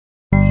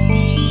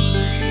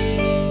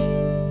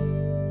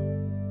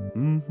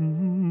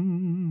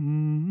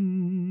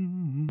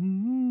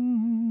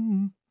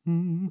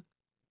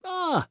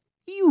Ah,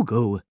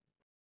 Hugo.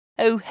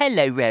 Oh,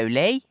 hello,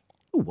 Roly.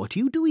 What are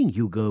you doing,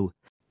 Hugo?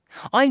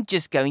 I'm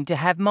just going to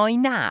have my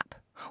nap.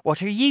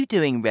 What are you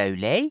doing,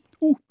 Roly?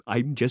 Oh,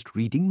 I'm just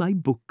reading my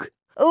book.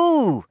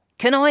 Oh,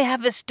 can I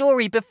have a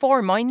story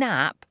before my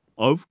nap?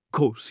 Of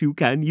course you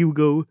can,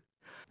 Hugo.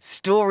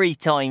 Story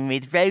time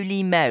with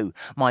Roly Mo,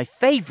 my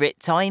favourite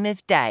time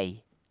of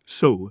day.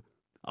 So,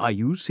 are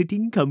you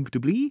sitting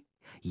comfortably?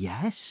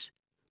 Yes?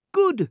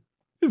 Good.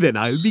 Then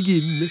I'll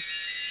begin.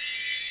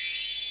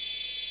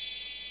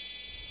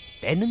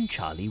 Ben and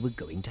Charlie were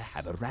going to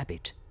have a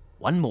rabbit.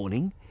 One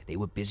morning, they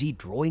were busy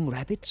drawing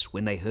rabbits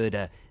when they heard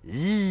a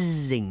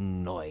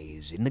zizzing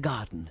noise in the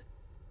garden.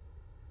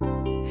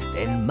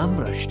 Then Mum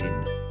rushed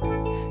in.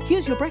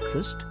 "Here's your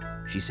breakfast,"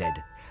 she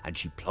said, and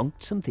she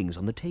plonked some things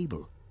on the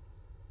table.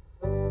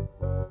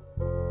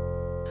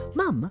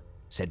 "Mum,"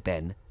 said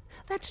Ben,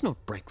 "that's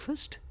not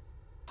breakfast."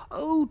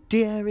 "Oh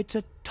dear, it's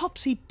a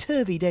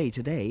topsy-turvy day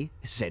today,"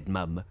 said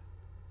Mum.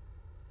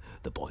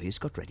 The boys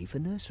got ready for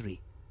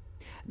nursery.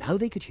 Now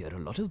they could hear a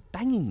lot of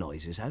banging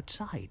noises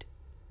outside.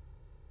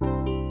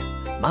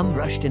 Mum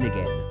rushed in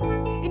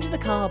again. "Into the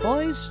car,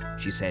 boys,"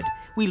 she said.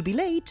 "We'll be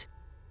late."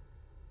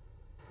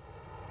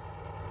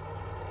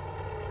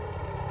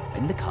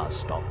 When the car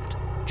stopped,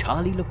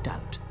 Charlie looked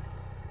out.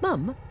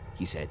 "Mum,"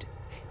 he said,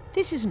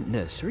 "this isn't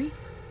nursery."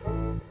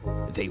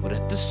 They were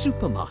at the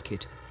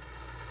supermarket.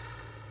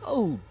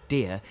 "Oh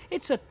dear,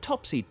 it's a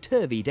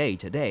topsy-turvy day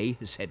today,"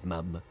 said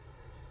Mum.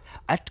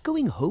 At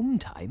going home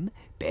time,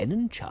 Ben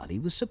and Charlie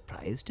were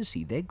surprised to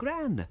see their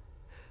Gran.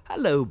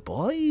 "Hello,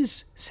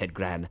 boys," said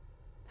Gran.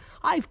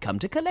 "I've come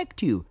to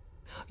collect you.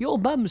 Your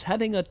mum's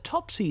having a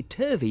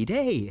topsy-turvy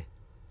day."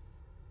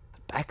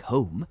 Back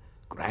home,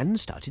 Gran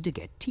started to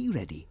get tea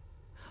ready.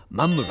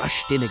 Mum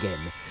rushed in again.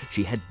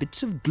 She had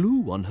bits of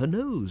glue on her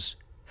nose.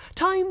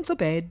 "Time for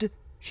bed,"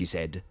 she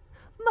said.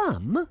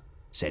 "Mum,"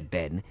 said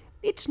Ben,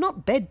 "it's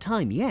not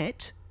bedtime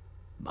yet."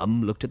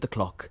 Mum looked at the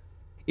clock.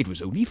 It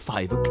was only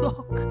 5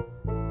 o'clock.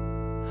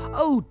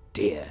 "Oh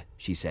dear,"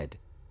 she said.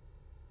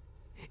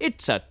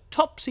 "It's a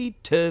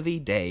topsy-turvy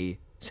day,"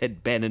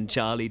 said Ben and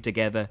Charlie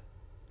together.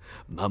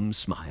 Mum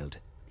smiled.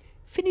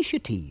 "Finish your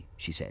tea,"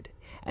 she said,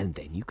 "and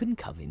then you can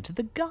come into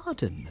the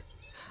garden."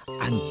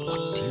 And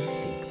what do you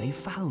think they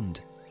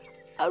found?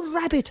 A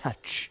rabbit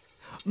hutch.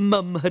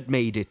 Mum had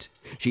made it.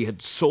 She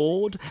had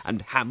sawed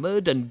and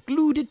hammered and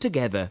glued it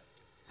together.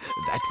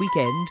 That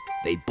weekend,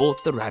 they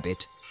bought the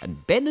rabbit,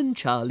 and Ben and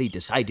Charlie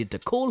decided to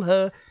call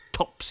her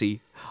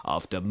Topsy,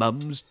 after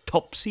Mum's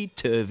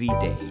topsy-turvy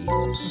day.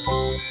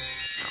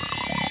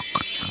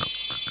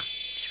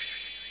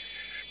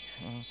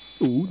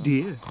 Oh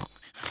dear.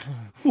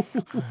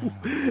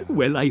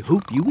 Well, I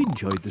hope you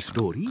enjoyed the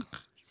story.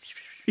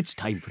 It's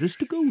time for us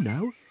to go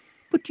now,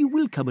 but you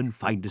will come and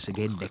find us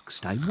again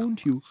next time,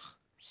 won't you?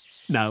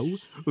 Now,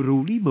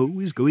 Roly Mo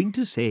is going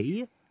to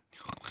say...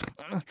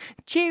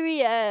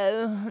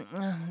 Cheerio!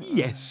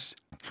 Yes,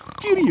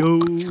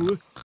 cheerio!